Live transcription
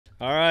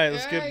All right,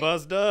 let's get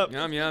buzzed up.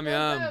 Yum, yum,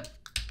 yum.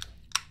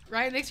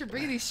 Ryan, thanks for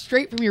bringing these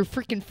straight from your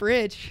freaking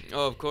fridge.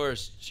 Oh, of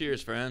course.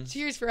 Cheers, friends.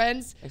 Cheers,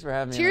 friends. Thanks for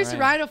having me. Cheers to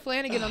Ryan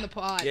O'Flanagan on the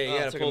pod. Yeah, you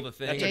gotta pull the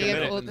thing. Yeah, you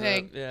gotta pull the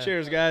thing. Yeah.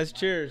 Cheers, guys.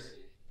 Cheers.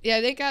 Yeah,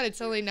 thank God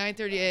it's only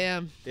 9:30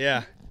 a.m.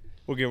 Yeah,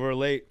 we're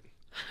late.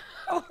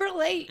 Oh, we're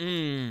late.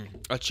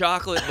 A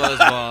chocolate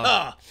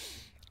buzzball.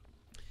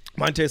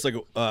 Mine tastes like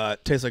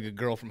a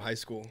girl from high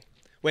school.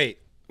 Wait,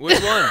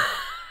 Which one?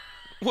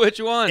 Which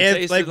one?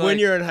 it's like when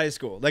you're in high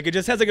school. Like it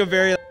just has like a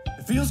very.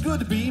 It feels good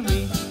to be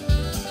me.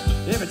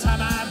 Every time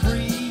I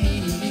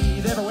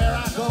breathe, everywhere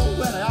I go,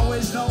 well, I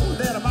always know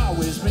that I'm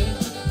always me.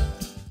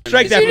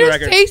 Strike that Did for you the just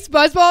record. taste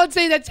Buzzball and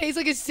say that tastes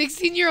like a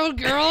 16-year-old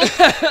girl?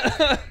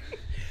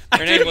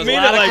 Her name was mean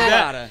it Lotta like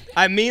Colada. that.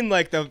 I mean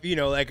like the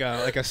like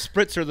a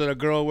spritzer that a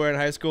girl would wear in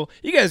high school.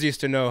 You guys used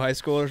to know high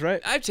schoolers, right?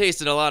 I've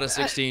tasted a lot of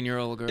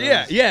 16-year-old girls.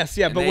 Yeah, yes,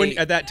 yeah. And But they- when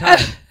at that time,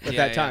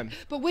 Yeah. time,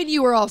 But when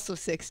you were also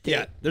 16.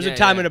 yeah, there's Yeah, a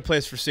time yeah. and a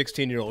place for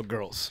 16-year-old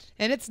girls.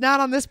 And it's not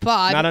on this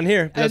pod. Not on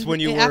here. That's And when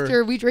you were.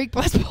 After we drink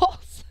Buzzballs.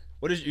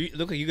 What did you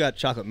look like? You got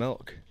chocolate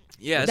milk.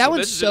 Yeah, That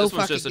one's this so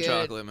one's just a fucking good.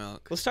 chocolate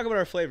milk. Let's talk about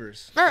our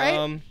flavors. All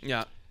right.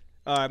 Yeah.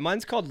 All right,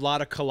 mine's called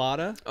Lotta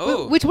Colada.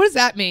 Oh. What does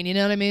that mean? You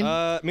know what I mean?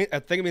 I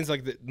think it means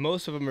like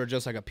most of them are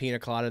just like a pina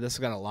colada. This has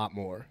got a lot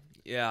more.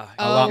 Yeah.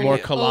 a lot more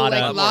Yeah. colada. Oh,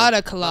 A like lot Lotta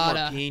A lot more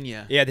Colada.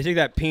 pina. Yeah, they take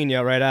that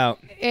pina right out.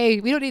 Hey,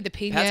 we don't need the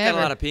pina Pat's got ever.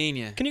 a lot of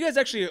pina. Can you guys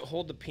actually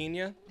hold the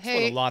pina? It's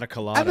Hey, a Lotta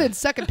Colada. I've been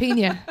sucking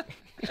pina.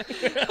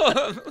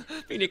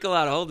 Pina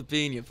colada. Hold the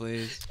pina,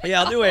 please.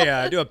 Yeah,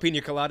 I'll do a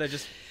pina colada.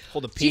 Just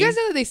hold a pina. Do you guys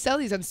know that they sell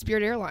these on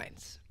Spirit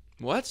Airlines?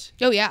 What?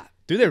 Oh, yeah.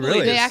 Do they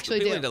really? They actually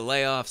People do. need to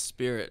lay off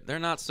Spirit. They're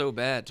not so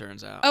bad,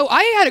 turns out. Oh,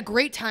 I had a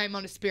great time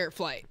on a Spirit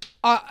flight.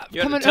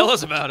 You have to tell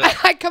us about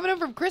it. Coming home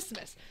from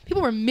Christmas.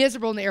 People were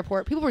miserable in the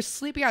airport. People were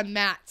sleeping on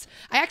mats.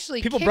 I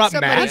actually People kicked brought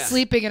somebody mats?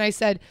 sleeping, and I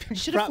said, you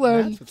should have brought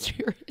flown mats with them.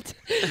 Spirit.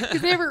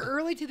 Because they were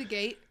early to the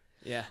gate.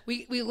 Yeah.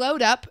 We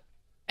load up,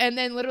 and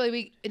then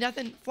literally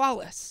nothing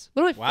flawless.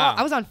 Literally, Wow.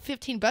 I was on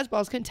 15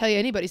 Buzzballs. Couldn't tell you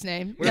anybody's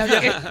name.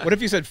 What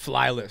if you said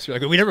flyless? You're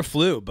like, we never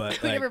flew, but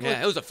like, never flew.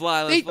 Yeah, it was a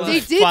fly. They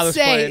Flight. did Flawless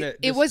say plane,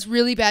 it just- was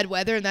really bad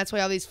weather, and that's why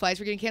all these flights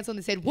were getting canceled.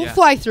 And they said, we'll Yeah.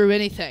 fly through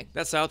anything.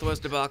 That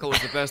Southwest debacle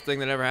was the best thing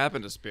that ever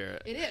happened to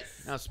Spirit. It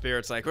is. Now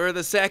Spirit's like, we're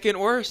the second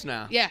worst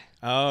now. Yeah.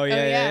 oh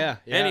yeah, yeah.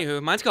 yeah.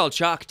 Anywho, mine's called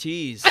Chalk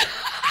Teas.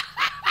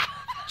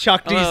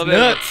 Chuck A these little bit of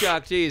nuts.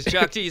 Chalk Teas.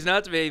 Chalk Teas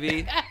nuts,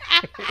 baby.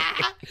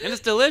 And it's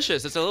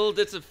delicious. It's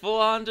a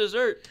full-on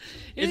dessert.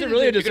 Is it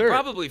really a You dessert? could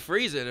probably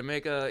freeze it and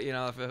make a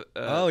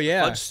Oh,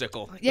 yeah. fudge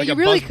sickle. Yeah, Like you a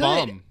really buzz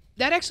could. bomb.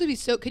 That'd actually be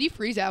so. Could you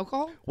freeze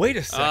alcohol? Wait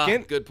a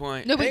second. Good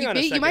point. No, but Hang on a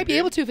you second, might be dude.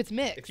 able to if it's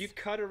mixed. If you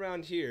cut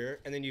around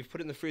here and then you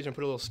put it in the freezer and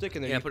put a little stick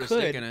in there, Yeah, you put a could.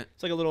 stick in it.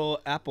 It's like a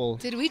little apple.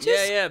 Did we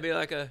just? Yeah, it'd be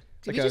like a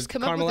Did like we a just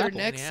come up caramel with our apple.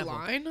 next Apple.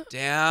 line?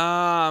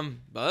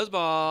 damn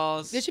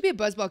buzzballs. There should be a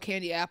Buzzball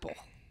candy apple.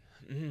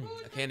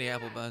 A candy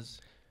apple buzz.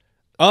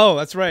 Oh,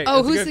 that's right. Oh,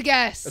 That's a who's good- the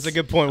guest? That's a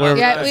good point. Oh,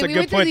 Yeah, That's a we good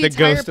went point. through The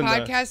the entire ghost in the.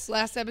 podcast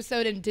last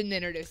episode and didn't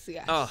introduce the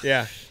guest. Oh,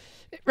 Yeah.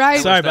 Right?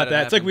 Sorry that about had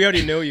that. It's like happened. we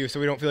already know you, so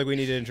we don't feel like we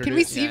need to introduce. Can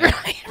we see Yeah.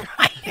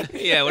 Ryan?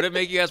 yeah. Would it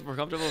make you guys more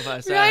comfortable if I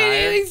said Ryan,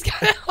 hi? it's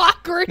kind of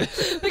awkward.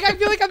 Like I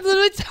feel like I'm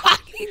literally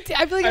talking.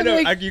 I feel like I I'm know.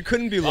 like. You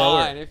couldn't be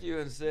lower. Fine, if you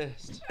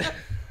insist.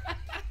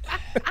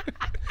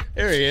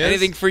 There he is.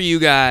 Anything for you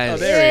guys. Oh,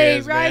 there Hey, he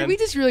is, Ryan, man. we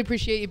just really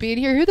appreciate you being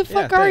here. Who the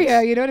fuck Yeah, are you?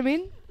 thanks. You know what I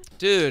mean?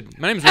 Dude,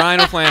 my name's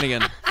Ryan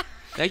O'Flanagan.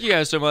 Thank you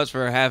guys so much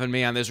for having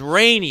me on this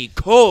rainy,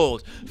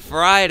 cold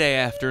Friday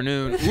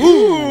afternoon.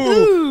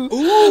 Ooh.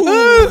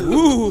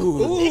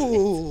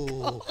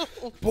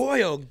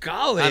 Boy, oh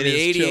golly. On it the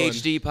is chilling.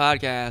 ADHD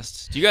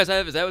podcast. Do you guys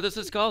have, is that what this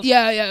is called?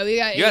 Yeah, we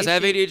got. You guys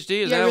have ADHD? Is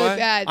yeah, that really why?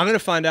 bad. I'm gonna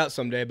find out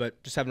someday,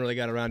 but just haven't really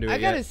got around to it I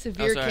got yet. a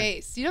severe sorry.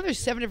 case. You know, there's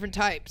 7 different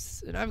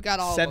types, and I've got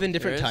all 7 of them.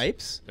 different There is?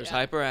 types. There's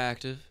Yeah.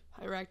 hyperactive.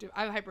 Hyperactive.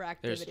 I have hyperactivity.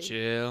 There's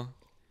chill.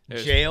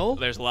 There's, Jail?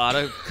 There's a lot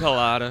of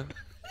colada.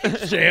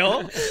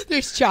 Jail.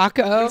 There's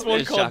Choco. There's one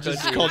There's called chocolate.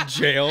 just called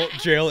jail.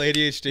 Jail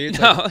ADHD. It's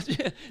No,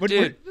 like,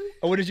 dude,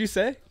 what did you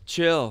say?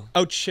 chill.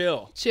 Oh,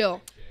 chill.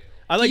 Chill.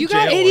 I like You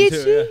jail got one ADHD?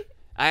 too. Yeah.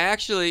 I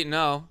actually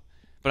no,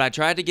 but I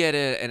tried to get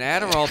an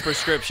Adderall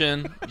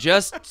prescription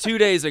just 2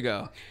 days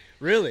ago.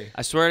 Really?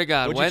 I swear to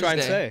God, What'd you try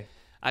Wednesday. and say?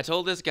 I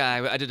told this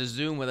guy, I did a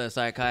Zoom with a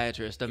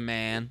psychiatrist, a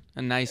man,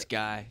 a nice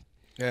guy.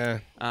 Yeah.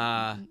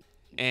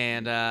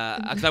 And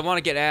because I want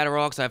to get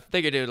Adderall because I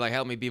figured it would like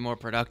help me be more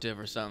productive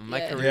or something. My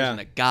Yeah. career's Yeah. in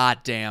the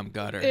goddamn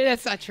gutter.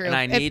 That's not true. And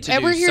I need to and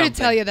do we're here to something.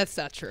 tell you that's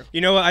not true.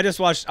 You know what? I was just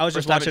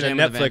First time watching at a Jam in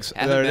the Van. Netflix the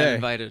Haven't other been day.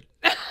 invited.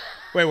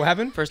 Wait, what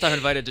happened? First time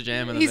invited to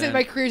Jam in the He Van. said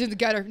my career's in the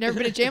gutter. Never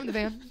been a jam in the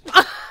van.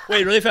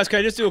 Wait, really fast. Can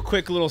I just do a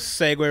quick little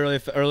segue,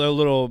 or a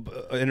little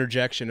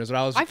interjection? Is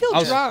what I feel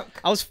drunk.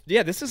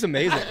 Yeah, this is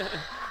amazing.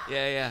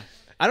 Yeah.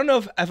 I don't know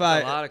if A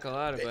I. lot of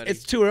colada, buddy.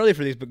 It's too early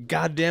for these, but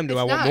goddamn, do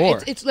I It's want not.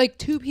 more? It's like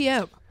 2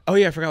 p.m. Oh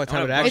yeah, I forgot what time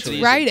it wanna actually. It's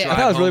is. Friday. I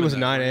thought it was Drive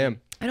 9 home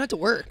a.m. I don't have to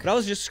work. But I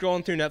was just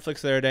scrolling through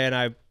Netflix the other day, and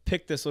I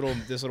picked this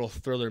little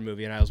thriller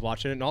movie, and I was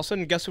watching it, and all of a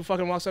sudden, guess who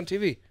fucking walks on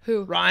TV?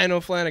 Who? Ryan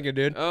O'Flanagan,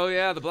 dude. Oh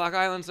yeah, the Block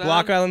Island Sound.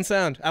 Block Island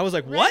Sound. I was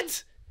like,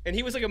 what? And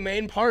he was like a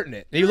main part in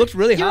it. And he looked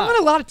really You were hot.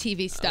 on a lot of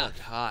TV I stuff. looked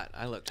hot.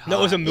 I looked hot. No,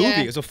 it was a movie.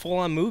 Yeah. It was a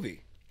full-on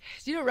movie.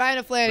 You know Ryan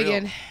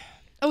O'Flanagan. Real.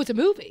 Oh, it's a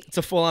movie. It's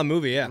a full-on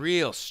movie, yeah.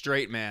 Real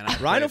straight man. I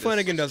Ryan played this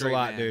O'Flanagan does a straight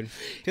lot, man. dude.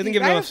 He doesn't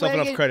give Ryan himself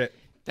enough O'Flanagan- credit.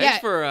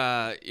 Thanks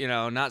Yeah.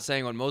 for not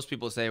saying what most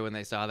people say when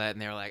they saw that,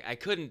 and they were like, "I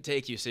couldn't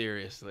take you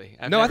seriously."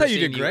 I've No, I never thought you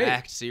seen did great.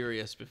 act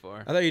serious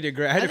before. I thought you did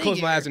great. I had to think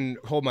close my you're- eyes and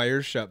hold my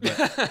ears shut. But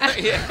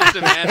Yeah, just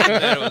imagine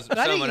that it was I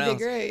think someone you did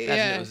else. great, Imagine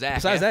yeah. it was Zac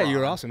besides that, you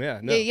were Efron. awesome. Yeah.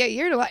 No. Yeah,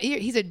 you're in a lot.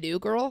 He's a new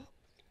girl.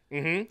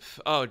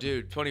 Oh,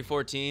 dude,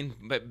 2014,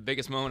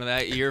 biggest moment of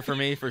that year for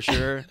me, for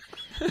sure.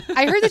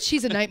 I heard that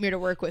she's a nightmare to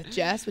work with,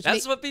 Jess,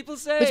 That's what people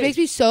say. which makes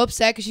me so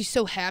upset because she's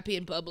so happy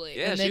and bubbly.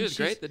 Yeah, and she then was she's-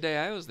 great the day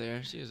I was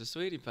there. She was a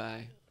sweetie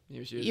pie. She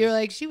was You're just-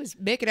 like, she was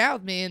making out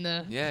with me in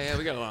the. yeah,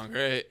 we got along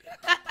great.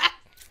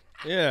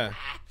 Yeah.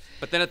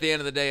 But then at the end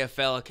of the day, a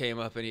fella came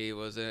up and he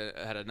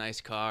had a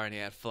nice car and he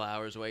had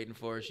flowers waiting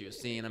for her. She was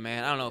seeing a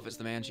man. I don't know if it's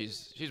the man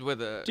she's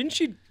with a. Didn't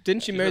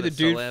she marry with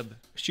the a dude? celeb.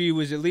 She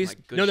was at least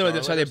Like Good no.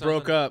 That's how Charlotte they or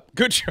broke something? up.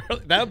 Good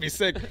Charlotte. That would be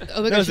sick. Oh my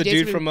That God, was she the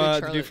dates dude from Good the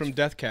dude Charlotte. from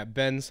Death Cab,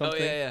 Ben Oh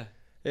something. yeah.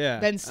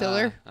 Yeah. Ben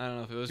Stiller. I don't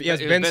know if it was. Yes,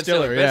 it was Ben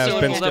Stiller, Ben yeah, it was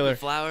Stiller Ben pulled up Stiller. with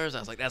flowers. I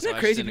was like, that's Isn't why that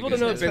crazy? she's in a People good don't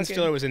know that mood. Ben fucking-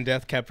 Stiller was in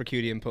Death Cab for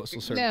Cutie and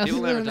Postal Service. No.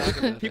 People never talk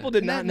about People that.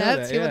 did not know Nuts.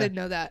 that. People Yeah. didn't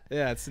know that.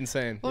 Yeah, it's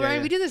insane. Well, Yeah, Ryan,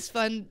 yeah. we do this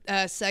fun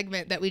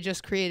segment that we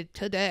just created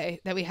today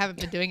that we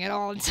haven't been doing at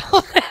all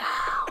until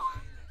now.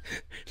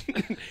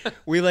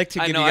 We like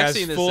to I give know, you I've guys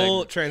seen this full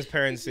segment.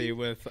 transparency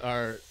with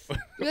our.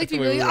 We like to be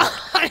the way really we work.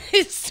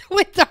 honest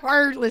with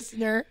our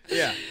listener.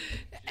 Yeah.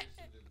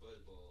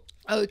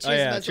 Oh, cheers,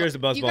 yeah, Buzzball. cheers to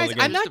Buzzball You guys,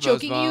 again. I'm not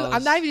Cheers to joking you. Buzzballs.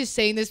 I'm not even just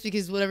saying this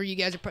because whatever you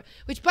guys are.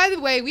 Which, by the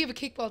way, we have a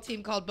kickball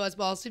team called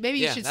Buzzball, so maybe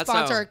you Yeah, should that's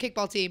sponsor how- our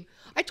kickball team.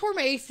 I tore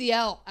my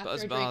ACL after I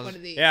drank Buzzballs. one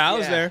of these. Yeah, I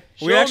was there.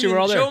 Show We actually 'em- were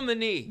all Show there. them the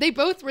knee. They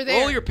both were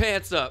there. Roll your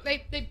pants up.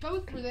 They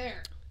both were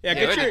there. Yeah, Yeah,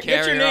 we had to get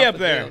carry your her knee off up the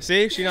there. field.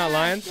 See, she's not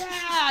lying.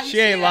 Yeah, you She see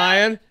ain't that?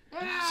 lying.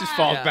 Yeah. Just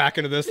falls Yeah. back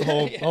into this. The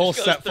whole Just goes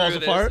set through falls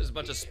this. apart. There's a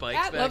bunch of spikes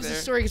Pat back loves there.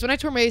 the story because when I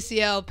tore my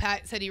ACL,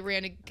 Pat said he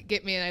ran to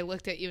get me, and I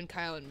looked at you and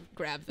Kyle and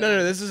grabbed them.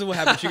 No. This is what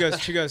happened.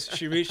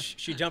 She reached,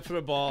 she jumped for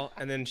the ball,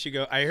 and then she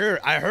go. I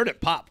heard it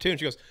pop too, and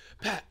she goes,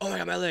 Pat, oh my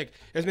God, my leg.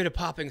 It just made a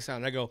popping sound.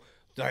 And I go,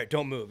 all right,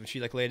 don't move. And she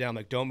like lay down, I'm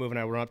like, don't move. And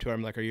I run up to her.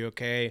 I'm like, are you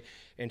okay?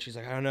 And she's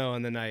like, I don't know.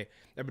 And then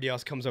everybody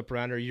else comes up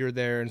around her. You're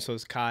there, and so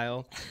is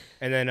Kyle.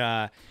 And then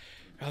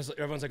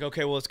everyone's like,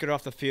 okay, well, let's get her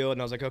off the field.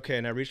 And I was like, okay.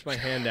 And I reached my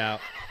hand out,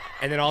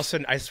 and then all of a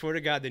sudden, I swear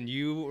to God, then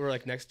you were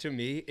like next to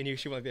me, and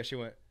she went like this. She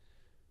went.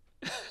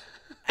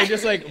 And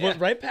just like went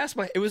right past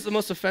my. It was the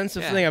most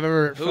offensive Yeah. thing I've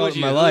ever Who felt would in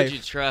you, my who life. would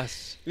you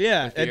trust?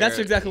 Yeah, with and that's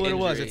your exactly what it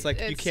was. injury? It's like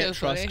you It's can't so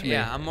trust funny. me.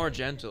 Yeah, I'm more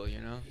gentle, you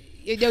know.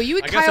 No, you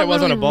and I guess I Kyle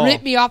was on a literally ball.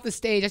 ripped me off the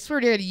stage. I swear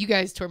to God, you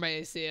guys tore my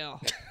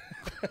ACL.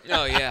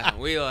 Oh yeah,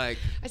 we like.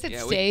 I said yeah,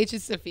 stage,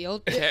 it's the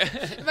field.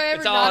 If I ever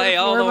It's not a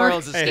all the performer-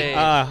 world's a Hey, stage.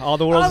 all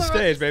the world's All a the rest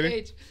stage, of the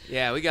baby. stage.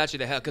 Yeah, we got you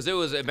the hell because it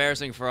was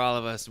embarrassing for all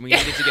of us. We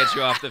needed to get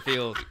you off the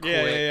field.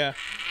 Yeah, quick. yeah.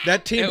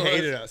 That team It was-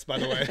 hated us, by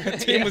the way. That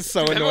team was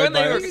so Remember annoyed when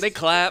by they, us. they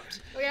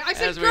clapped? Oh, yeah, I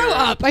said, as we grow were-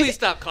 up. Please I said-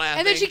 stop clapping.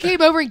 And then she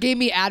came over and gave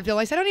me Advil.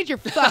 I said, I don't need your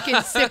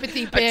fucking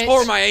sympathy, bitch. I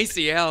tore my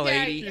ACL, Yeah,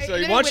 lady. I- So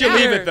and why then don't we you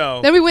went leave out. it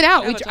though? Then we went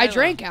out. Have a I Tylenol.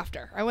 drank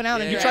after. I went out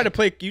and Yeah. You drank.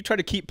 tried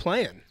to keep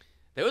playing.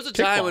 There was a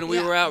time Kickball. when we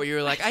Yeah. were out where you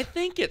were like, I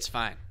think it's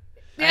fine.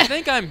 Yeah. I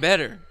think I'm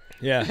better.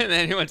 Yeah. And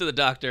then he went to the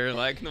doctor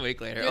like a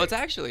week later. Oh, it's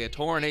actually a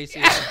torn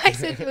ACL. I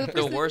said,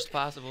 The worst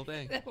possible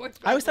thing. I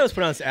always thought it was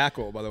pronounced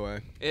ackle, by the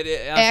way. That's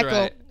Ackle.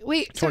 right.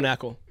 Wait, Torn so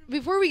ackle.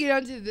 before we get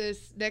on to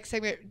this next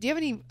segment, do you have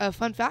any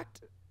fun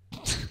fact?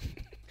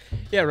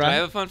 Yeah, Do I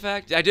have right. a fun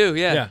fact? I do,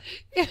 yeah.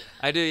 Yeah.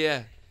 I do,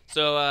 yeah.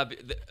 So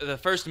the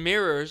first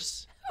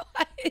mirrors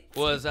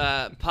was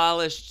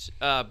polished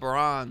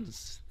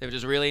bronze. They were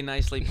just really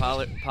nicely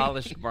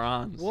polished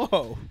bronze.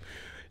 Whoa.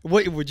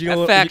 What would you know? That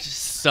what- fact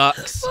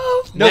sucks.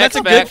 No, that's Next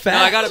a good No, I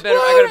fact. got a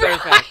better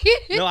fact.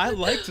 No, I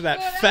liked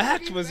that.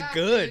 Fact was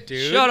good,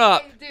 dude. Shut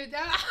up. Dude,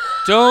 that...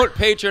 Don't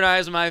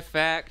patronize my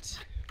fact.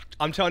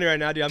 I'm telling you right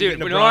now, dude. I'm Dude,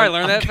 getting a you know bronze. how I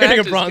learned that I'm getting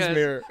a fact? bronze Is 'cause-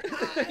 mirror.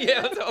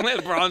 Yeah, it's only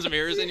has bronze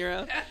mirrors in your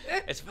house.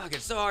 It's fucking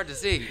so hard to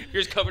see.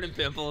 You're just covered in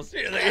pimples.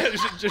 Yeah,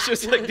 like,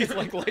 just like these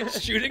like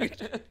lights shooting,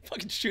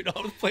 fucking shooting all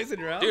over the place in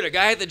your house. Dude, a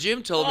guy at the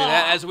gym told me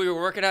that as we were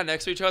working out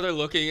next to each other,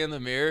 looking in the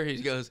mirror.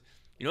 He goes,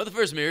 "You know, the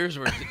first mirrors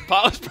were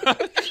polished bronze."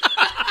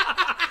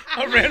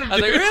 a random I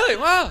was dude. like, "Really?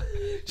 Wow."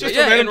 Just a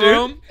yeah, random in dude?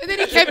 Rome. And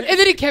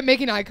then he kept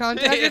making eye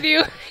contact with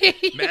you.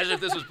 Imagine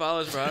if this was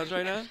polished bronze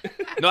right now.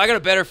 No, I got a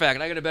better fact.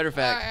 All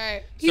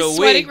right. He's So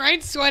sweating.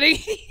 Ryan's sweating.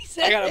 He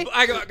said,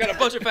 I got a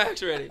bunch of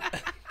facts ready.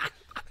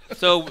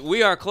 So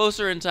we are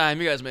closer in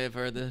time. You guys may have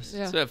heard this.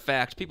 Yeah. It's a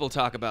fact. People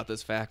talk about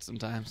this fact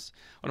sometimes.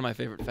 One of my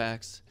favorite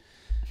facts.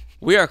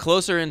 We are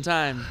closer in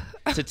time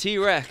to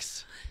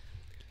T-Rex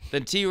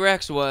than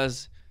T-Rex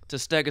was to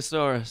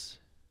Stegosaurus.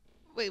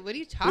 Wait, what are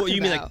you talking Well,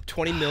 you mean about? like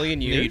 20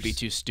 million years? You'd be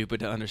too stupid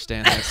to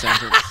understand that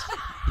sentence.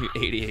 You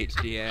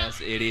ADHD ass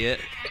idiot.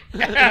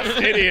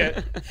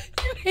 idiot.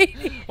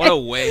 What a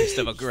waste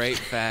of a great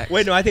fact.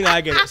 Wait, no, I think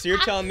I get it. So you're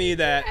telling me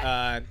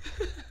that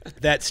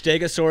that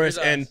Stegosaurus Here's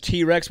and us.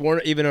 T-Rex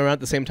weren't even around at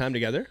the same time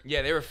together?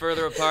 Yeah, they were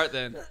further apart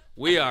than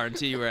we are in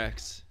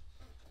T-Rex.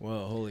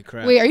 Whoa, holy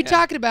crap. Wait, are you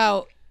talking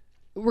about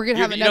we're gonna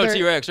have You know another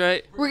T-Rex,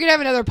 right? we're gonna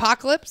have another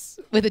apocalypse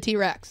with a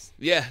T-Rex?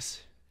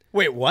 Yes.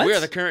 Wait, what? We are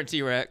the current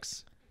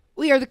T-Rex.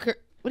 We are the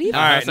what are you All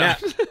right, now,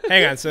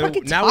 hang on. So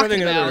fucking now we're having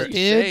talking another. about, What are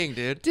you saying,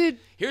 dude? dude?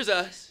 Here's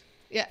us.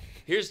 Yeah,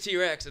 Here's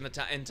T-Rex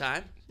in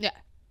time. yeah,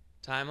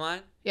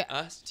 Timeline. Yeah.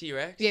 Us,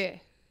 T-Rex. yeah.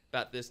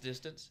 About this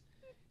distance.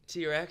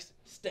 T-Rex,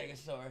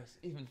 Stegosaurus,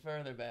 even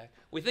further back.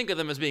 We think of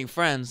them as being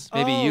friends.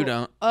 Maybe you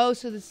don't. Oh,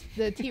 so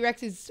the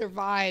T-Rexes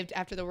survived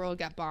after the world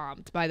got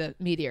bombed by the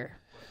meteor.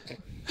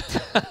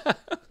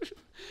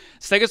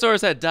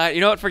 Stegosaurus had died.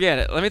 You know what? Forget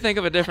it. Let me think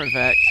of a different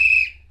fact.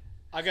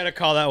 I gotta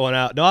call that one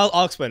out. No,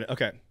 I'll explain it.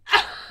 Okay.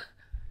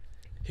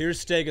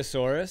 Here's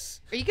Stegosaurus.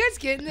 Are you guys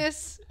getting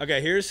this?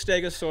 Okay, here's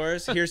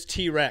Stegosaurus. Here's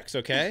T-Rex.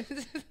 Okay.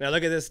 Now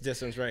look at this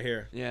distance right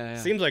here. Yeah.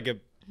 Seems like a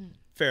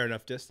fair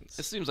enough distance.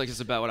 It seems like it's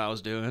about what I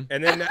was doing.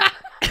 And then,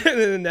 and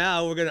then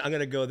now I'm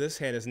gonna go. This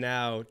hand is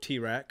now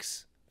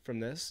T-Rex from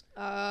this,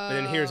 and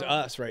then here's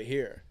us right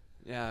here.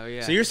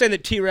 Yeah. So you're saying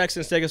that T-Rex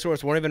and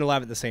Stegosaurus weren't even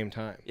alive at the same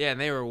time? Yeah, and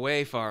they were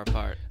way far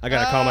apart. I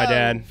gotta call my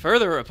dad.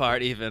 Further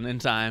apart even in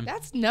time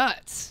That's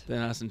nuts. than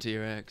us and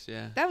T-Rex.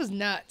 Yeah. That was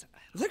nuts.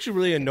 It's actually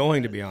really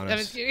annoying to be I'm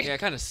honest. kidding. Yeah, it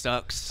kind of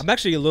sucks. I'm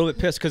actually a little bit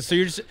pissed because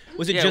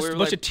was it Yeah, just we a were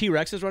bunch like- of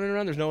T-Rexes running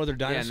around? There's no other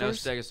Yeah, no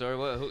dinosaurs.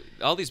 Stegosaurus.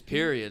 All these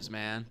periods,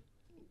 man.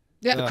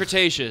 Yeah. The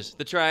Cretaceous,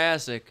 the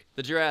Triassic,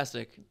 the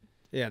Jurassic,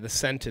 Yeah, the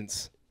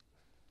sentence.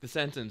 the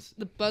sentence.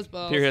 The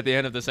buzzballs. Period at the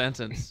end of the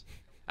sentence.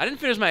 I didn't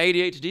finish my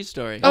ADHD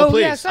story. Oh,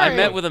 please. yeah, sorry. I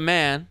met with a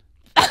man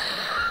Oh,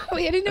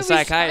 yeah, I didn't know a we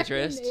started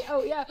psychiatrist. it.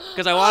 Oh, yeah.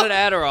 because I wanted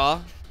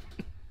Adderall.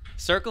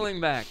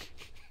 Circling back,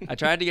 I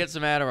tried to get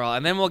some Adderall,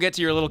 and then we'll get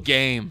to your little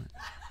game.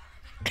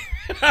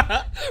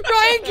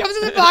 Ryan comes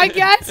to the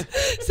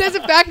podcast, says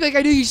a fact, like,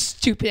 I knew you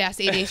stupid ass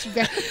ADHD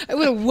guy.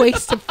 What a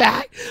waste of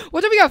fact.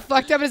 One time we got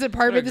fucked up in his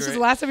apartment. This was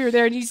the last time we were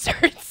there, and you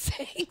started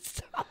saying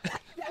stuff like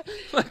that.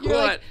 Like You're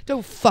what? like,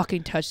 don't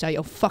fucking touch that.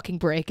 You'll fucking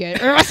break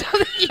it. Or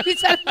something. You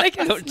said like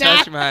a Don't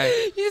snap. touch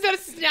my. You said a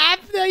snap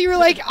that you were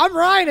like, I'm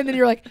Ryan. And then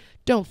you're like,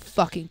 don't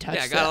fucking touch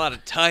Yeah, I that. got a lot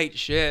of tight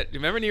shit.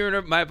 Remember when you were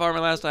in my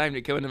apartment last time?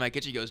 You come into my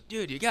kitchen, he goes,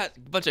 dude, you got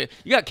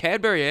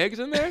Cadbury eggs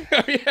in there?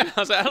 I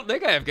was like, I don't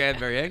think I have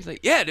Cadbury eggs.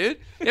 Like, yeah, dude,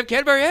 you have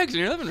Cadbury eggs in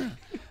your living room.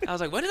 I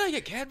was like, when did I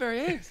get Cadbury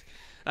eggs?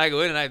 I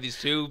go in and I have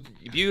these two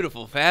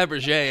beautiful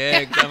Fabergé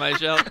eggs on my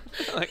shelf.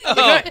 I'm like,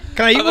 oh,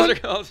 Can I eat those one? are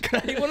called-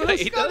 Can I eat one of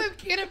those? Eat Call those? them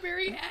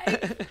Canterbury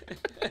eggs.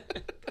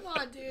 Come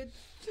on, dude.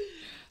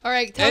 All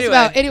right, tell Anyway.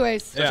 us about.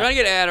 Anyways. So I'm trying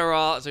to get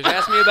Adderall. So he's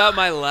asking me about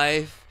my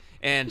life.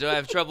 And do I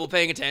have trouble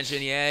paying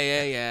attention?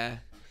 Yeah.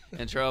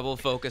 And trouble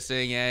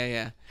focusing?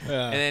 Yeah.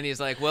 And then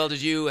he's like, well,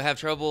 did you have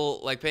trouble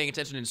like paying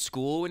attention in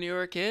school when you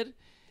were a kid?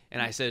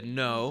 And I said,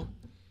 no.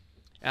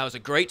 I was a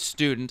great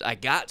student. I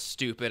got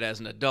stupid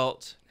as an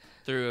adult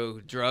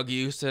through drug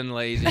use and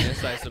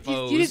laziness, I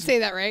suppose. You didn't say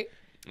that, right?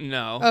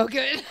 No. Oh,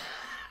 good.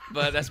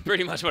 But that's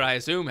pretty much what I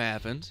assume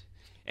happened.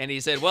 And he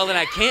said, well, then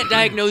I can't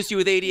diagnose you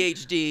with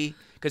ADHD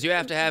because you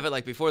have to have it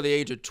like before the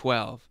age of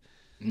 12.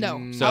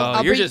 No. So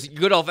I'll you're bring- just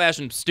good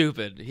old-fashioned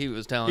stupid, he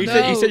was telling You me.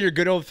 said you No. said you're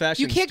good old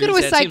fashioned. You can't go to a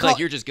It seems like psycho-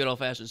 you're just good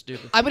old-fashioned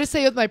stupid. I'm going to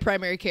say with my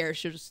primary care,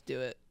 she'll just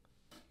do it.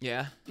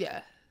 Yeah.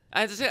 Yeah.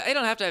 I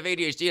don't have to have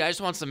ADHD. I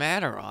just want some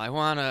Adderall. I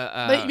want to.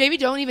 But maybe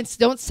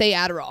don't say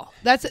Adderall.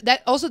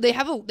 That also they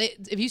have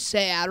if you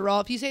say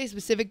Adderall, if you say a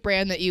specific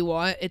brand that you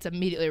want, it's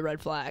immediately a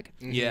red flag.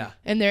 Yeah.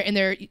 And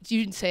there you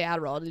didn't say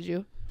Adderall, did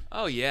you?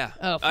 Oh yeah.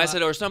 Oh, I fuck.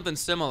 said or something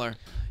similar,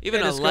 even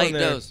Yeah, a just go light in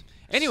there. dose.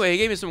 Anyway, he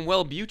gave me some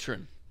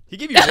Wellbutrin. He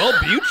gave you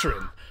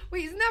Wellbutrin.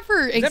 Wait, isn't that for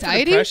Is that for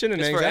anxiety? depression and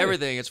It's for anxiety?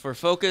 everything. It's for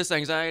focus,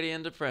 anxiety,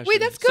 and depression. Wait,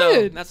 that's So,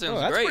 good. that sounds Oh,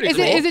 that's great. pretty Is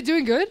cool. it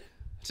doing good?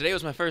 Today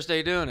was my first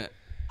day doing it.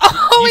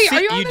 Oh wait, see-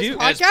 are you on you this do.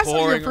 It's podcast on your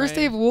pouring first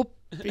day of rain.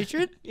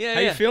 Wellbutrin? Yeah. How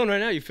you feeling right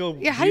now? You feel?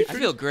 Yeah, how do you I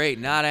feel great.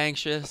 Not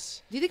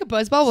anxious. Do you think a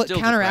buzzball will Still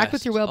counteract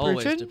with your depressed.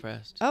 Always Wellbutrin?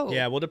 depressed. Oh.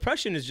 Yeah. Well,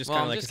 depression is just Well,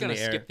 kind I'm of like just it's in gonna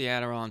the air. skip the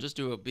Adderall and just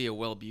be a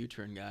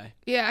Wellbutrin guy.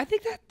 Yeah, I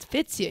think that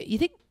fits you. You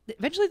think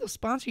eventually they'll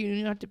sponsor you and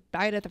you don't have to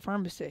buy it at the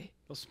pharmacy.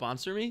 They'll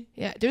sponsor me.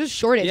 Yeah, there's a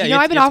shortage. Yeah, you you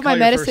know, have I've been to off my call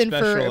your first medicine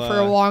special, for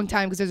a long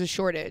time because there's a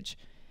shortage.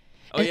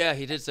 Oh And- yeah,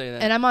 he did say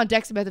that. And I'm on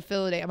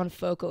dexamethasone. I'm on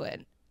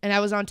Focalin. And I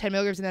was on 10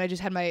 milligrams, and then I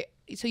just had my.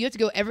 So you have to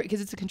go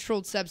because it's a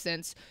controlled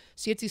substance.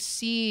 So you have to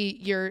see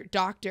your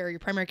doctor, your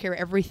primary care,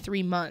 every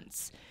 3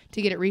 months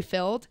to get it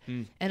refilled.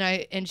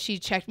 And she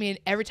checked me, and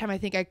every time I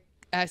think I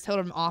told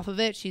her I'm off of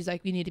it, she's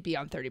like, "You need to be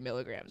on 30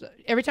 milligrams."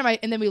 Every time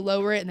and then we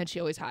lower it, and then she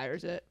always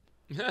hires it.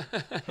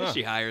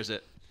 She hires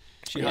it.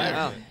 She Yeah.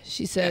 hired me.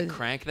 She Yeah, says,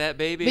 crank that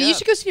baby. "But you up.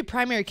 should go see a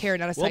primary care,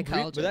 not a But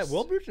psychologist." that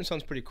Wellbutrin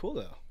sounds pretty cool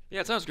though. Yeah,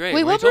 it sounds great.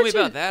 Wait, when what you told me brought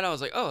you- about that, I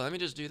was like, oh, let me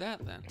just do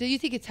that then. Do you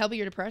think it's helping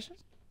your depression?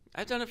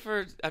 I've done it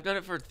for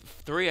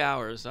 3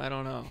 hours. I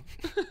don't know.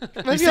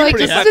 Maybe seem you're like,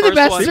 pretty this happy. is the First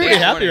best one, You're drink.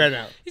 pretty yeah. happy right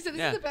now. He said, "This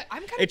Yeah. is the best."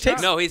 I'm kind of. It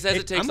takes. No, he says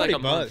it takes I'm like already a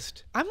month.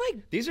 buzzed. I'm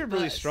like. These are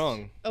really buzzed.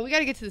 strong. Oh, we got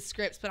to get to the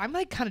scripts, but I'm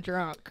like kind of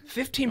drunk.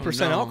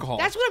 15% Oh, no. alcohol.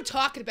 That's what I'm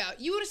talking about.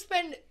 You want to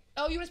spend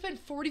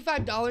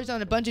 $45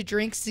 on a bunch of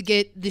drinks to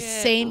get the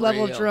Get same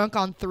level of real. drunk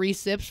on 3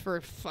 sips for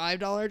a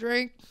 $5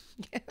 drink?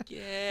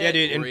 yeah,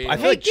 dude. And I real. feel like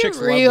Hey, get chicks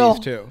real. love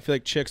these too. I feel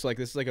like chicks like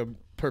this is like a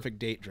perfect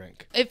date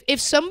drink?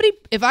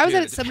 If I was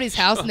Dude, at somebody's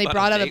house and they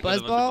brought out a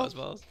buzz ball,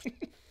 Buzzballs.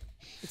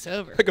 it's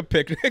over. Like a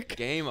picnic.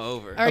 Game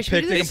over. All right, should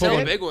we do picnic They this sell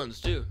again? big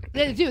ones too.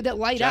 They do that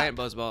light Giant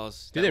up.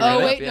 buzzballs. Do they Oh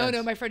really? wait, Yes.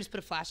 no, my friend just put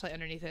a flashlight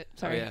underneath it.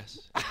 Oh Sorry. yes.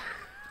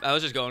 I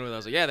was just going with it. I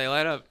was like, yeah, they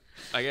light up.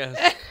 I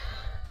guess.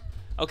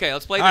 Okay,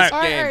 let's play All this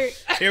right. game. All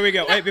right. Here we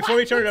go. Wait, before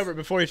we turn it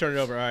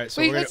over. All right.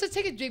 So Wait, we're let's gonna,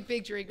 just take a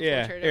big drink before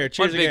yeah. we turn it Here, over.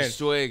 cheers One big again.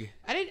 swig.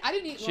 I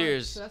didn't eat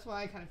Cheers. lunch, so that's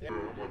why I kind of feel.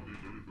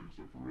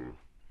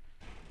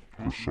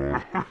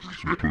 I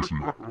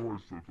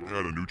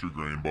had a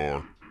Nutri-Grain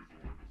bar.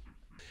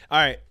 All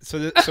right. So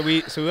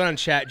we went on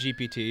Chat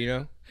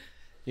GPT.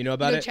 You know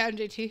about it? Chad and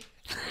JT.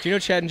 Do you know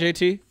Chad and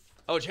JT?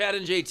 Oh, Chad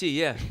and JT,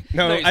 yeah.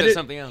 No, you I said did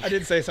something else. I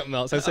did say something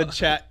else. I said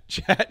Chat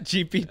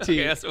GPT.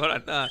 Okay, that's what I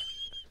thought.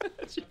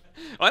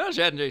 Why not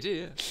Chad and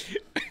JT?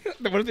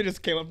 Yeah. What if they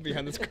just came up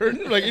behind this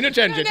curtain? Like, Chad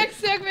and The JT. next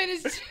segment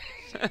is,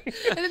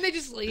 and then they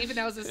just leave, and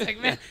that was the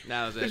segment.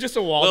 That was it. There's just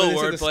a wall.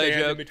 Little There's a wordplay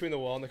stand in joke. between the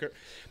wall and the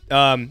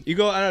curtain. You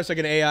go, I don't know, it's like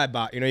an AI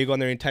bot. You go in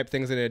there and type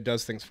things in and it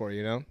does things for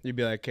you, You'd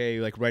be like, hey,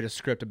 write a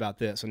script about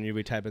this. And you'd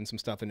be typing some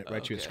stuff and it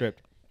writes you a Okay.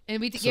 script. And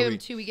we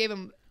gave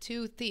him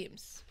two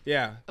themes: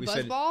 Yeah. a We buzz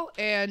said, ball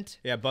and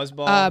yeah,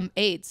 buzzball.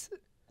 AIDS.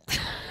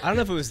 I don't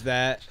know if it was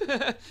that.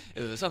 It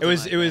was It something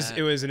was like it was that.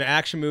 it was an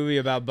action movie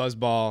about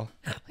buzzball.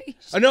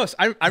 Oh no,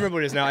 I remember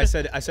what it is now. I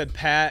said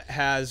Pat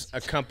has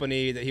a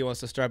company that he wants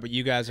to start, but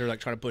you guys are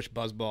like trying to push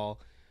buzzball,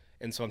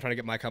 and so I'm trying to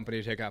get my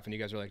company to take off, and you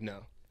guys are like,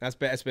 no. That's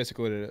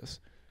basically what it is.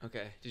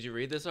 Okay. Did you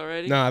read this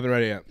already? No, I haven't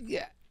read it yet.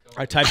 Yeah.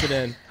 I typed it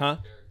in, huh?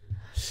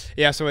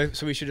 Yeah, so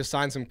we should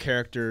assign some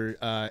character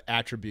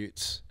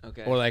attributes,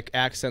 Okay. or like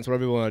accents,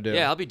 whatever we want to do.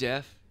 Yeah, I'll be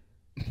deaf.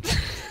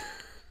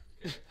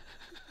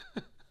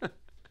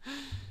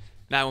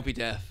 No, I won't be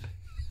deaf.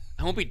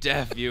 I won't be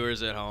deaf,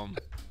 viewers at home.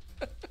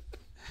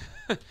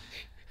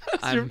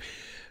 I'm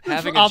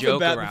having a off the joke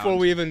bat around. before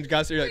we even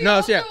got started. Like, We no,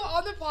 it's also, yeah.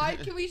 on the pod,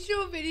 can we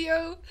show a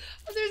video?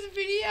 Oh, there's a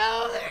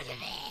video.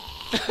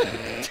 There's a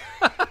video.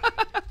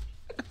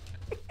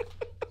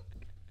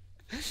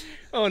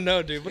 Oh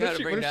no, dude. What gotta if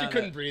she, bring what if she down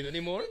couldn't that- breathe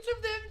anymore? It's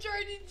of them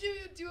trying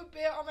to do a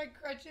bit on my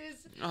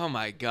crutches. Oh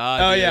my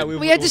god. Oh dude. yeah,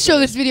 We had to show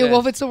this video. Yeah.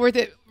 Wolf, it's so worth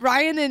it.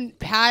 Ryan and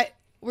Pat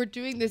were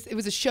doing this. It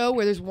was a show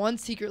where there's one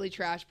secretly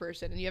trash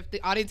person, and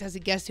the audience has to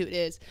guess who it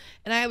is.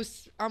 And I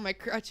was on my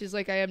crutches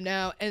like I am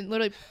now, and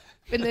literally,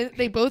 and then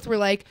they both were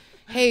like,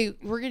 "Hey,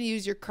 we're gonna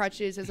use your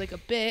crutches as like a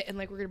bit, and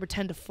like we're gonna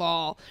pretend to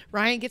fall."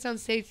 Ryan gets on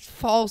stage,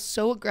 falls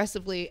so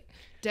aggressively.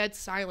 Dead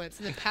silence,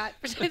 and then Pat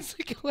pretends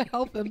to go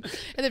help him,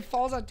 and then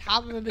falls on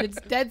top of him, and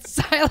it's dead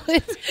silence,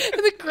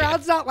 and the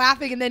crowd's not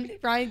laughing, and then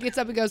Ryan gets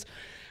up and goes,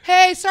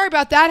 "Hey, sorry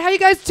about that. How you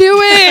guys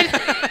doing?"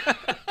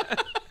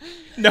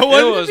 No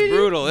one. It was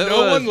brutal. It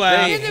No was, one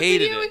laughed. They And the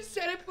hated video it. was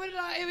said, I put it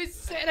on. It was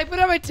said, I put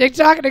it on my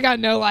TikTok, and I got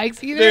no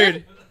likes either.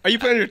 Dude, are you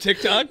putting it on your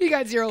TikTok? You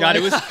got 0 God,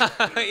 it likes. was.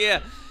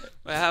 Yeah.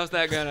 Well, how's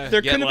that gonna? There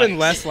get couldn't have been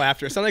likes? less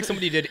laughter. It sounded like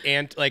somebody did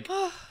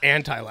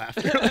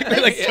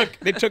anti-laughter.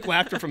 They took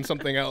laughter from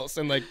something else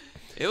and like.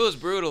 It was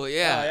brutal.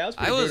 Yeah. yeah, it was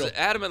I pretty was brutal.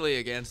 adamantly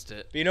against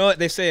it. But you know what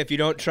they say? If you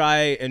don't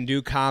try and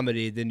do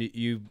comedy, then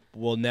you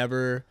will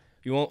never.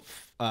 You won't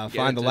find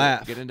the into-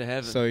 laugh. get into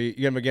heaven. So you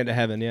never get into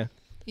heaven. Yeah.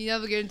 You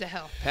never get into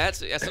hell.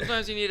 Pat's. Yeah,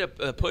 sometimes you need a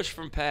push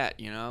from Pat.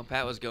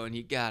 Pat was going.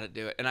 You gotta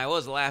do it, and I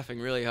was laughing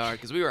really hard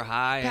because we were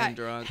high Pat. and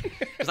drunk.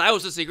 Because I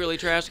was a secretly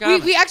trash We,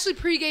 comic. we actually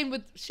pre-gamed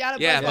with Shadow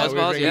Yeah, Buzzballs. we were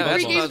buzzballs. drinking Yeah, buzzballs.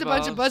 that's Pre-gamed a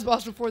bunch of buzzballs.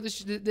 buzzballs before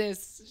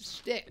this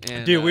shtick.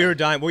 And, Dude, we were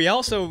dying. We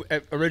also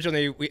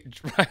originally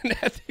Ryan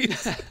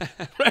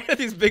had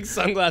these big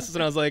sunglasses,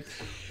 and I was like,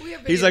 We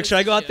have he's like, videos should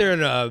I go to out there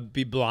show. and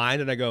be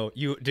blind? And I go,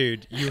 you.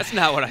 That's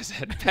not what I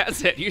said. Pat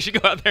said you should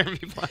go out there and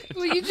be blind.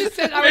 Well, you just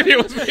said Maybe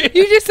it was me.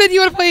 You just said you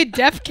want to play a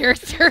deaf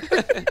character,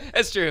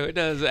 That's true. It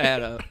does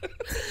add up.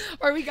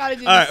 or we gotta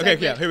do. All right, this okay,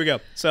 segment. yeah, here we go.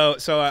 So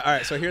all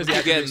right, so here's the You're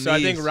attributes. getting So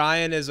I think these.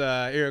 Ryan is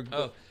here.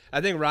 Oh. I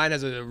think Ryan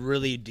has a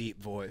really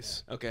deep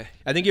voice. Okay.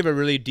 I think you have a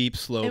really deep,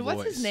 slow And voice.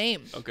 what's his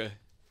name? Okay.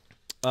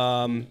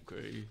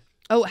 Okay.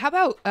 Oh, how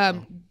about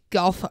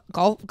golf, or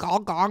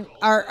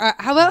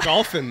how about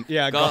Golfing,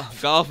 yeah,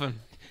 Golfing.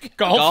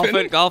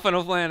 golfing. Golfing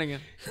O'Flanagan.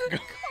 All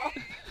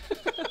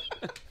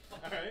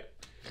right.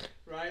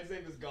 Ryan's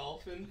name is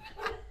Golfin,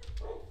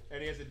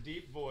 and he has a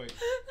deep voice.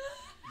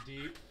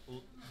 Deep,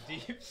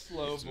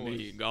 slow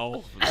voice.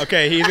 golfing.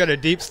 Okay, he's got a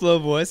deep, slow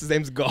voice. His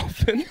name's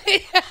Golfin.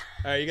 All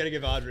right, you gotta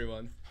give Audrey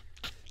one.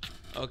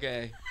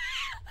 Okay.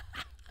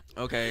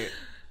 I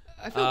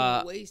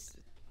feel wasted.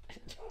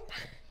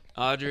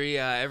 Audrey,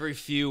 every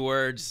few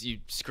words you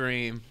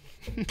scream.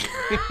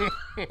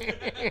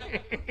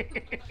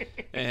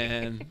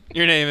 And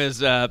your name is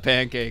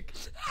Pancake.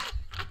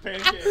 Pancake.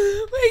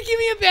 Wait, give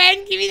me a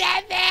pen. Give me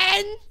that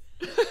pen.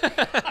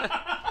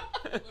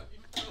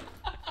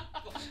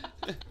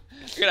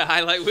 You're gonna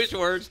highlight which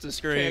words to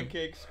scream.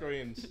 Pancake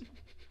screams.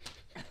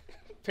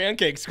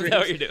 Pancake Is screams. that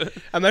what you're doing?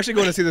 I'm actually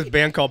going to see this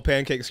band called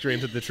Pancake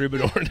Screams at the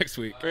Troubadour next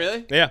week.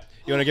 Really? Yeah.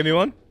 You want to give me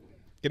one?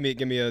 Give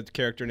me a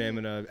character name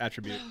and an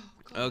attribute.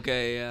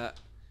 Okay.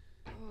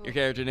 Your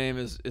character name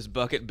is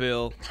Bucket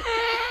Bill.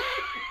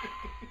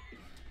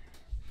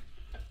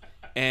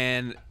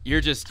 and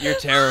you're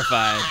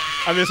terrified.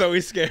 I'm just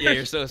always scared. Yeah,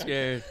 you're so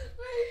scared.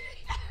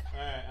 All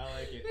right, I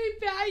like it.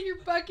 They pat your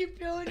bucket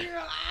bill and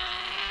you're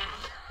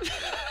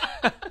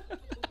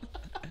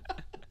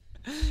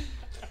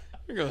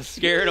You're going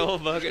scared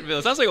old Bucket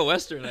Bill. Sounds like a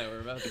western that we're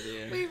about to be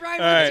in. Wait,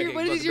 Ryan, All right.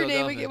 what is your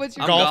name again? What's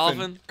your I'm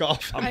golfing.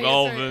 Golfing. I'm Oh, yeah,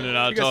 golfing sorry. and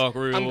I He goes, talk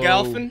real I'm low.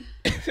 golfing.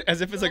 As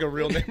if it's like a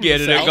real name.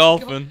 Get it at South.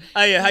 golfing.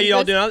 Oh yeah, how you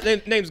all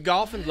doing? Name's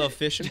golfing. Love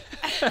fishing.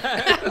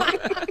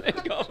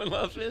 Golfing,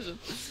 love fishing.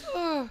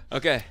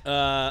 Okay.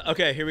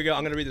 Okay, here we go.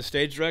 I'm gonna read the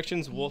stage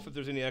directions. Wolf, if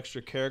there's any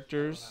extra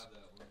characters.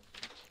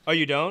 Oh,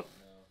 you don't?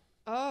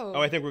 Oh.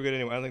 Oh, I think we're good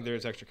anyway. I don't think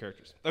there's extra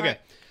characters. Okay, right.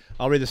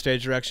 I'll read the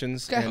stage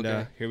directions, Okay. and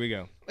Okay. here we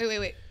go.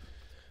 Wait.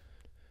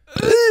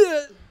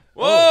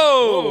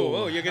 Whoa!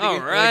 Whoa, you're gonna All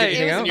get right.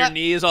 anything out? And your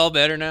knee is all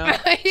better now. My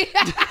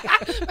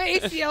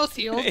ACL's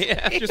healed.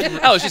 Yeah.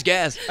 Oh, it's just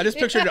gas. I just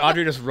pictured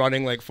Audrey just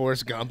running like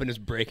Forrest Gump and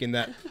just breaking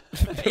that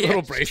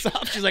little brace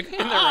off. She's like In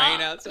the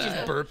rain outside.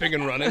 just burping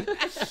and running. All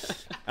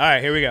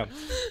right, here we go.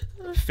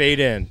 Fade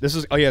in. This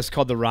is it's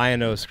called the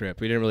Ryan O script.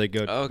 We didn't really we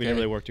Okay. didn't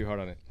really work too hard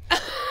on it.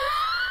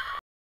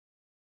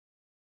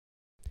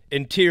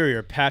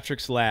 Interior,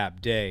 Patrick's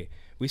lab, day.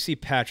 We see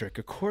Patrick,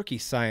 a quirky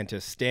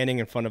scientist, standing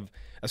in front of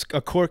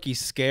a quirky,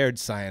 scared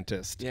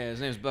scientist. Yeah,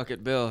 his name's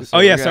Bucket Bill. Oh, so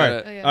yeah, we sorry.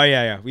 gotta- Oh,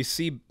 yeah. We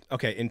see,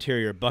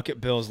 interior,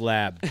 Bucket Bill's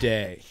lab,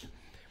 day.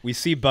 We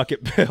see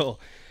Bucket Bill,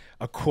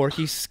 a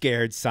quirky,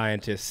 scared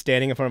scientist,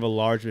 standing in front of a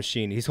large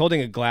machine. He's holding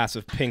a glass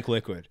of pink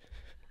liquid.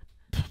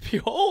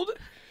 Behold,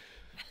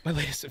 my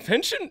latest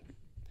invention.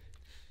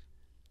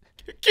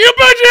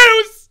 Cuba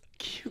juice!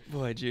 Cute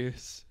boy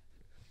juice.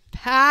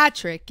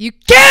 Patrick, you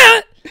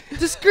can't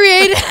just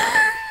create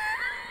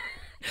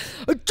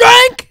a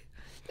drink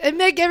and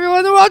make everyone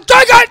in the world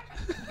drink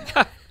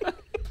it.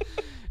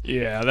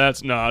 Yeah,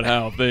 that's not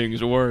how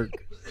things work.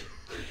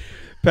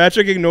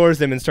 Patrick ignores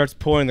them and starts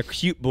pouring the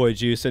cute boy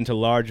juice into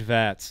large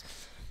vats.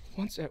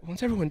 Once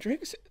everyone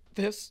drinks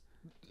this,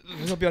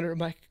 it'll be under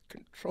my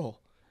control.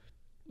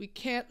 We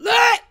can't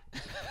let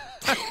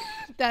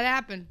that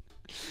happen.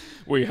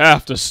 We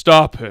have to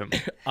stop him.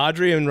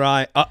 Audrey and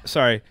Ryan,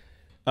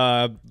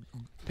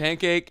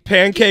 Pancake.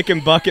 Pancake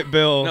and Bucket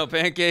Bill. No,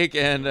 Pancake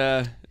and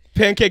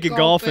Pancake and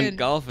Golfin.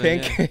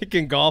 Golfing. Pancake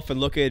and Golfin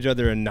look at each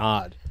other and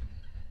nod.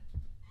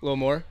 A little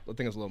more? I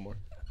think it's a little more.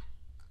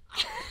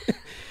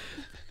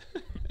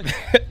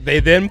 They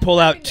then pull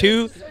out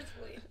two.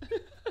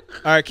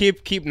 All right,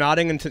 keep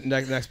nodding into the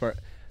next part.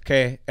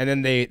 Okay, and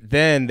then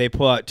they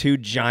pull out two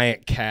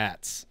giant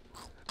cats.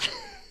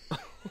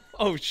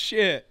 Oh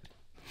shit!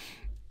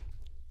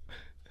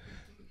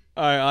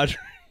 All right, Audrey.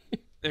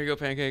 There you go,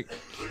 Pancake.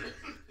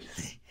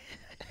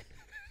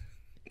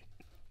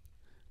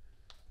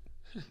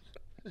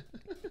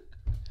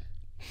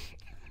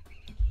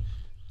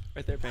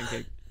 Right there,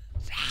 Pancake.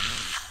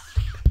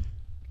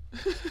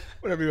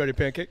 Whenever you're ready,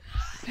 Pancake.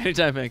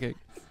 Anytime, Pancake.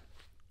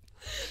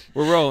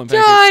 We're rolling,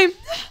 Pancake. Time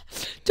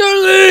to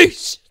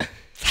unleash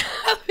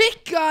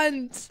big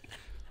guns.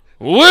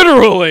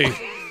 Literally.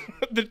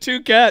 The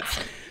two cats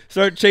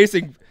start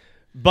chasing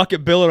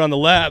Bucket Bill around the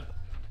lab.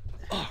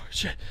 Oh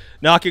shit!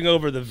 Knocking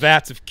over the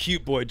vats of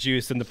cute boy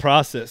juice in the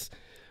process.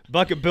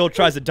 Bucket Bill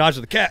tries to dodge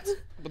the cats,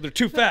 but they're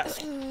too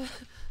fast.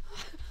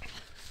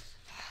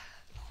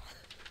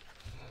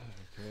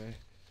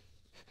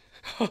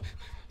 Okay.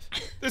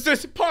 This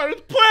is part of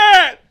the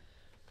plan.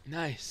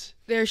 Nice.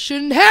 There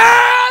shouldn't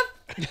have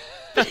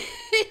been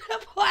a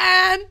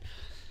plan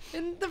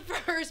in the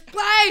first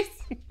place.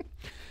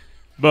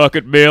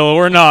 Bucket Bill,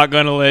 we're not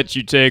going to let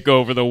you take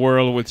over the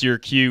world with your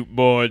cute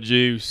boy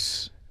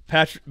juice.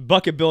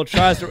 Bucket Bill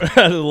tries to run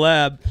out of the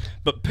lab,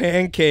 but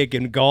Pancake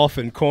and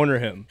Golfin corner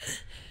him.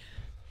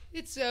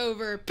 It's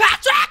over.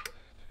 Patrick!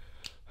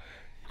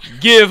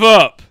 Give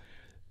up.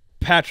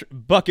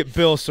 Bucket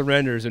Bill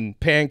surrenders, and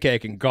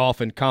Pancake and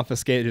Golfin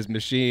confiscate his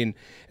machine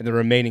and the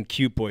remaining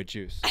cute boy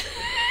juice.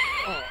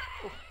 Oh,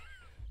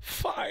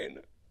 fine.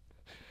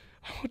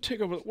 I won't take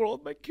over the world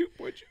with my cute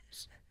boy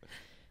juice.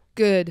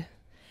 Good.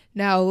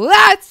 Now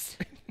let's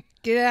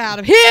get out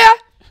of here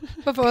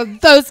before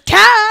those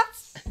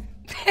cats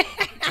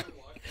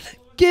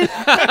get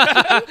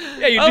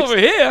Yeah, you Over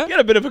here. You got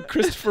a bit of a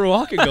Christopher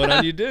Walken going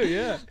on. You do,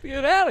 yeah.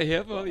 Get out of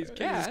here for all these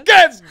cats.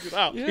 Cats, get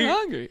out You're here.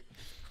 hungry.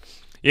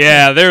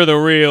 Yeah, they're the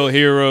real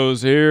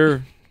heroes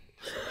here.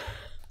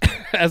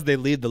 As they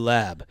leave the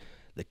lab,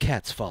 the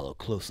cats follow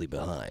closely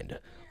behind,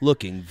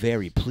 looking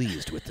very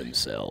pleased with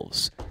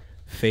themselves.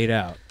 Fade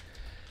out.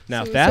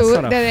 Now, if that's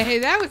not a... Hey,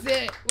 that was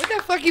it. What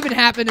the fuck even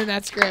happened in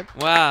that script?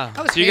 Wow. was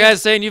So you fancy.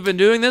 guys saying you've been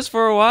doing this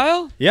for a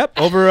while? Yep,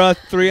 over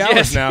 3 hours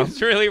Yes, now.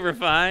 it's really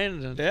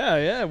refined.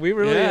 Yeah, we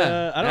really.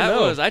 Yeah, I don't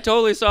that know. I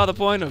totally saw the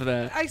point of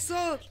that. I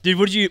saw. Dude,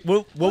 what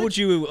would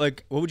you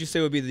like? What would you say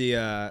would be the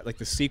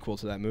the sequel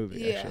to that movie?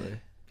 Yeah. Actually,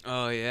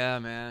 Oh yeah,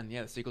 man.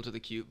 Yeah, the sequel to the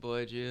cute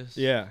boy juice.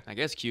 yeah. I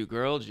guess cute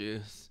girl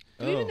juice.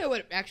 Do we even know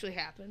what actually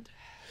happened?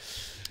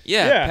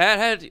 Yeah, Yeah.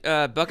 Pat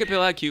had Bucket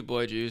Bill had cute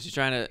boy juice. He's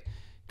trying to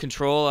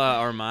control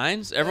our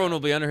minds. Everyone will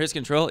be under his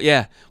control.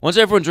 Yeah. Once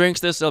everyone drinks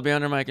this, they'll be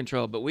under my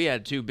control. But we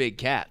had 2 big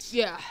cats.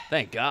 Yeah.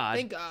 Thank God.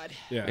 Thank God.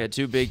 Yeah. We had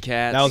 2 big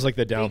cats. That was like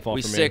the downfall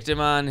we for me. sicked him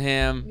on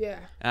him.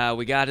 Yeah.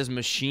 We got his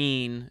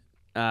machine.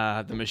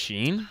 The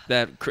machine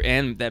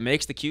that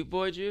makes the cute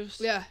boy juice.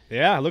 Yeah.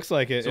 Yeah, it looks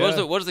like it.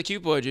 So what does the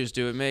cute boy juice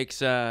do? It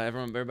makes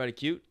everybody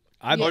cute.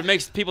 Or it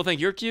makes people think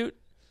you're cute.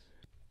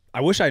 I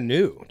wish I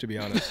knew, to be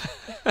honest.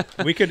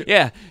 We could.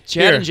 Yeah,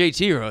 Chad and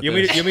JT wrote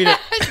this. You mean to,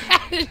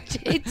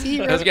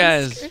 JT Those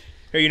guys.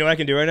 Here, you know what I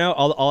can do right now?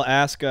 I'll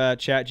ask Chat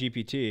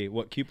GPT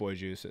what cute boy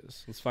juice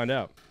is. Let's find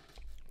out.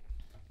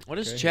 What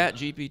is Chat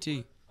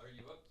GPT? Are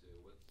you up to?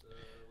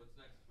 What's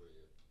next for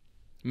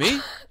you?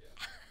 Me?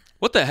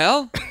 What the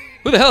hell?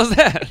 Who the hell is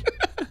that?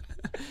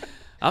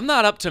 I'm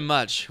not up to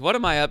much. What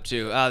am I up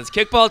to? This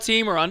kickball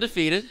team, we're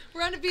undefeated.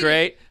 We're undefeated.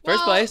 Great.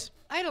 First place.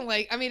 I don't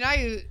like. I mean,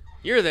 I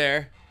You're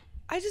there.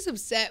 just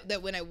upset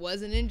that when I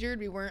wasn't injured,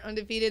 we weren't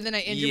undefeated. Then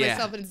I injured Yeah.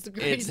 myself, and it's the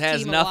greatest It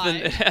has team nothing.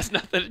 alive. It has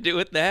nothing to do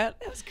with that.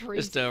 That was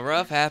crazy. Just a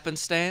rough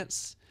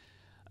happenstance.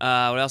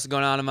 What else is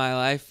going on in my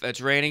life? It's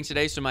raining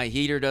today, so my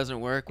heater doesn't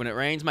work. When it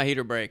rains, my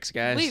heater breaks,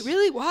 guys. Wait,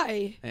 really?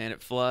 Why? And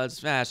it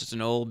floods. It's just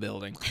an old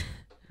building.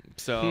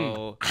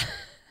 So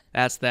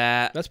that's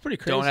that. That's pretty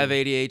crazy. Don't have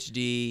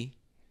ADHD.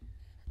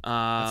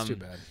 That's too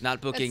bad.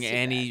 Not booking That's too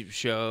any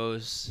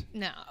shows.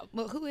 No.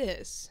 Well, who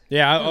is?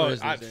 Yeah, Who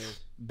is these I'm days?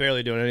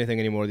 barely doing anything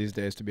anymore these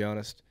days, to be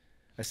honest.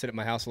 I sit at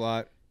my house a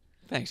lot.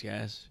 Thanks,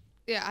 guys.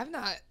 Yeah, I'm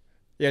not.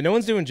 Yeah, no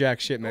one's doing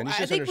jack shit, man. You I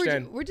just think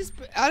understand. we're just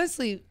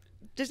honestly.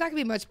 There's not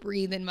gonna be much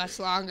breathing much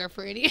longer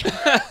for any.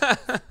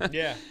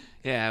 Yeah.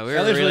 Yeah,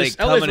 we're LA's really LA's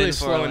coming really in for a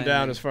slowing landing.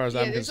 down as far as Yeah,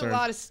 I'm there's concerned. a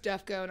lot of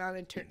stuff going on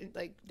in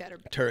like that are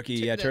Turkey,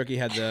 yeah, Turkey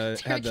had the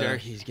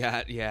Turkey's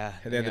got they had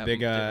the got big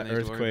different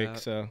things to worry earthquake. about.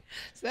 So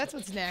So that's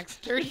what's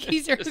next.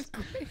 Turkey's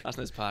earthquake. Us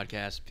on this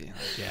podcast being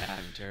like, yeah, I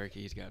mean,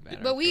 Turkey's got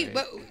bad. But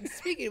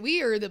earthquake.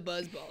 we are the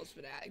Buzzballs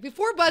fanatic.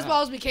 Before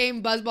Buzzballs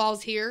became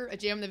Buzzballs here at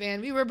Jam in the Van,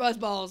 we were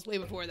Buzzballs way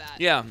before that.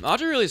 Yeah,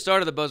 Audrey really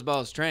started the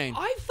Buzzballs train.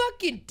 I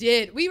fucking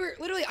did. We were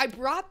literally. I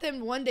brought them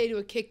one day to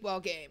a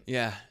kickball game,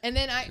 Yeah, and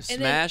then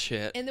smash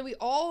hit. and then we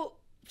all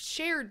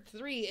shared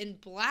 3 and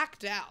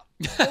blacked out.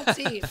 The whole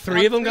team.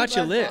 3 of them got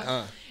you Buzzballs. lit,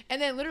 huh?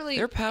 And then literally,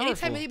 They're powerful.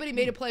 anytime anybody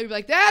made a play, we'd be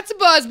like, "That's a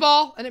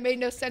Buzzball," and it made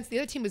no sense. The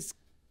other team was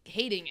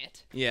hating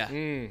it. Yeah.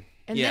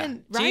 And yeah.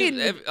 then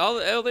Ryan, all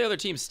the other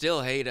teams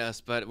still hate us,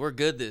 but we're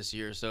good this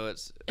year, so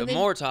it's And then-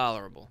 more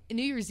tolerable.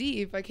 New Year's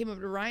Eve, I came over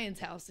to Ryan's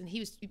house, and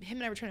him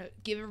and I were trying to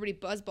give everybody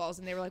Buzzballs,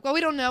 and they were like, "Well, we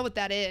don't know what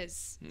that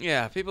is."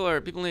 Yeah, people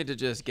need to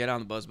just get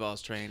on the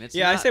Buzzballs train. It's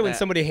yeah, I not say when that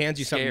somebody hands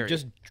you something, scary.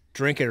 just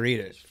drink it or eat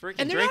it. freaking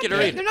And they're drink not, it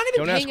or eat they're it. not even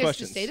Don't ask paying us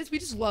questions. to say this. We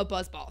just love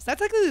Buzzballs.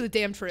 That's like the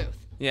damn truth.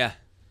 Yeah,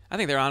 I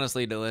think they're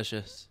honestly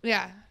delicious.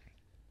 Yeah.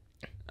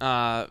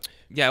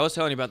 Yeah, I was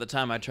telling you about the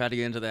time I tried to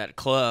get into that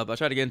club. I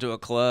tried to get into a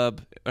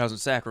club when I was in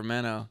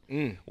Sacramento.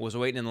 Was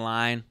waiting in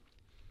line,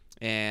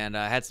 and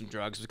I had some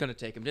drugs. Was going to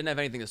take them. Didn't have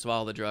anything to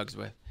swallow the drugs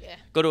with. Yeah.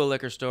 Go to a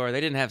liquor store. They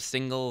didn't have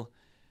single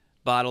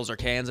bottles or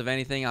cans of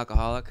anything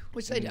alcoholic.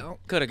 Which they don't.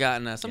 Could have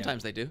gotten.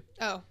 Sometimes they do.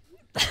 Oh.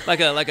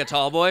 Like a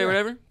tall boy or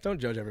whatever. Don't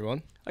judge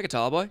everyone. Like a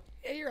tall boy.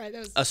 Yeah, you're right. That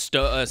was. A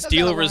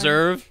Steel line.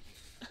 Reserve.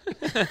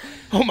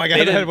 Oh my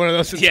god, I had one of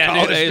those since Yeah,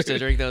 college. dude, I used to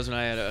drink those when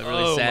I had a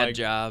really Oh my- sad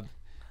job.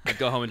 I'd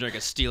go home and drink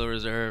a Steel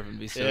Reserve and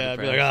be so Yeah, I'd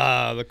be depressed.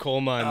 like, the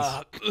coal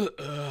mines.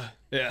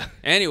 Yeah.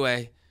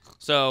 Anyway,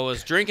 so I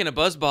was drinking a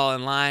Buzzball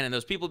in line, and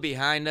those people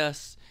behind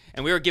us,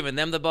 and we were giving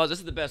them the buzz. This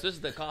is the best. This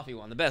is the coffee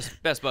one, the best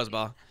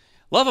Buzzball.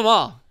 Love them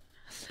all,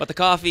 but the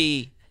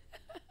coffee,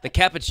 the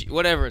cappuccino,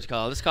 whatever it's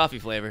called, this coffee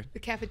flavor. The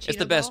cappuccino. It's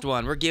the best ball.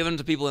 one. We're giving them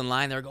to people in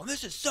line. They're going,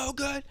 "This is so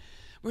good."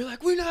 We're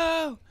like, "We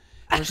know."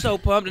 And we're so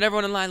pumped, and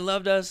everyone in line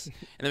loved us. And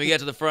then we get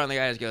to the front, and the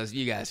guy just goes,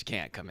 "You guys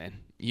can't come in.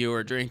 You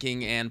are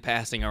drinking and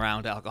passing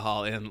around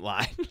alcohol in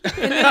line."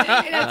 And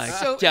that's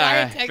so. yeah,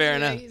 Ryan alright, texted fair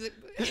me, enough. he's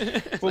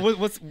like, Well,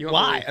 what's want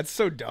why? me- That's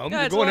so dumb. Yeah,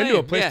 You're it's going into a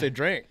lame, place yeah. to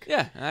drink.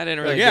 Yeah, I didn't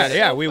Like, really yeah, get it.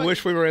 yeah. We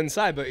wish we were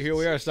inside, but here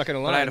we are stuck in a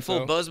line. But I had a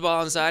full so-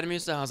 Buzzball inside of me,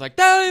 so I was like,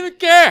 I don't even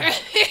care.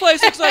 This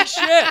place looks like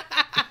shit.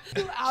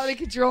 out of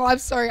control. I'm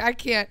sorry. I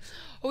can't.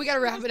 Oh, we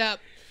gotta wrap it up.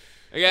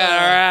 We gotta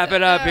wrap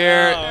it up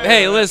here. Oh,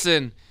 Hey, yeah.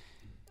 listen.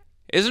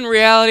 Isn't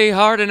reality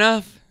hard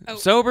enough? Oh.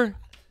 Sober?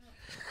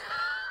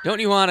 Don't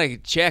you want to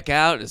check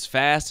out as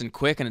fast and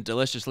quick and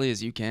deliciously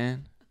as you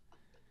can?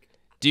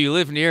 Do you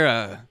live near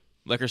a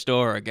liquor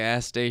store or a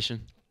gas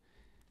station?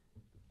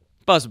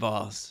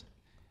 Buzzballs.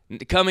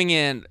 Coming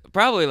in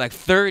probably like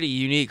 30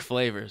 unique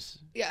flavors.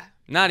 Yeah.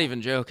 Not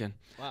even joking.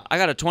 Wow. I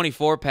got a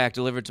 24-pack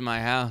delivered to my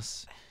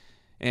house,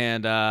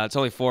 and it's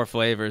only 4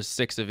 flavors,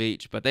 6 of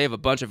each. But they have a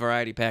bunch of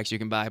variety packs you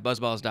can buy.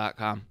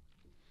 Buzzballs.com.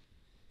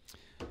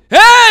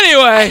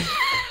 Anyway.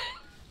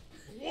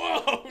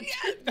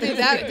 Dude,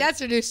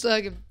 that's a new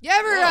slogan. You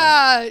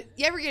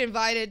ever get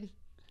invited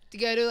to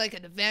go to like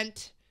an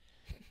event?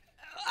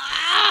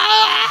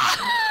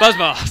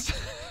 Buzzballs.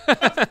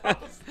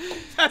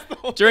 That's the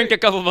whole Drink thing. a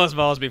couple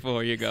Buzzballs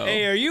before you go.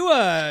 Hey, are you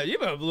you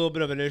have a little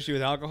bit of an issue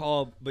with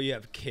alcohol, but you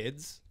have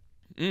kids?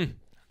 Mm.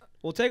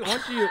 Well, why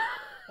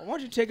Why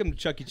don't you take them to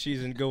Chuck E.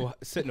 Cheese and go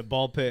sit in a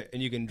ball pit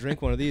and you can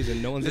drink one of these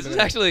and no one's This even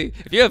is actually,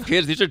 if you have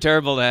kids, these are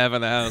terrible to have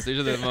in the house. These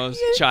are the most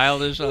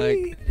childish,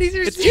 like, These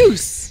are it's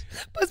juice.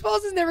 Buzz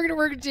Balls is never gonna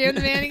work with Jam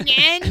the Man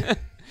again.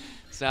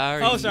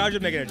 Sorry. Oh, sorry, I was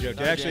just making a joke.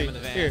 Sorry, Actually, Jam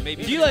in the Van. here,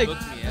 Maybe do you you like?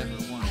 booked me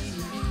ever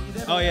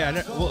once. Oh yeah.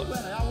 No,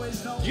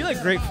 well, do you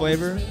like great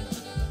flavor,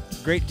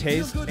 great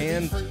taste,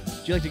 and do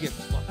you like to get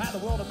fucked? Had the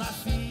world at my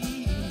feet.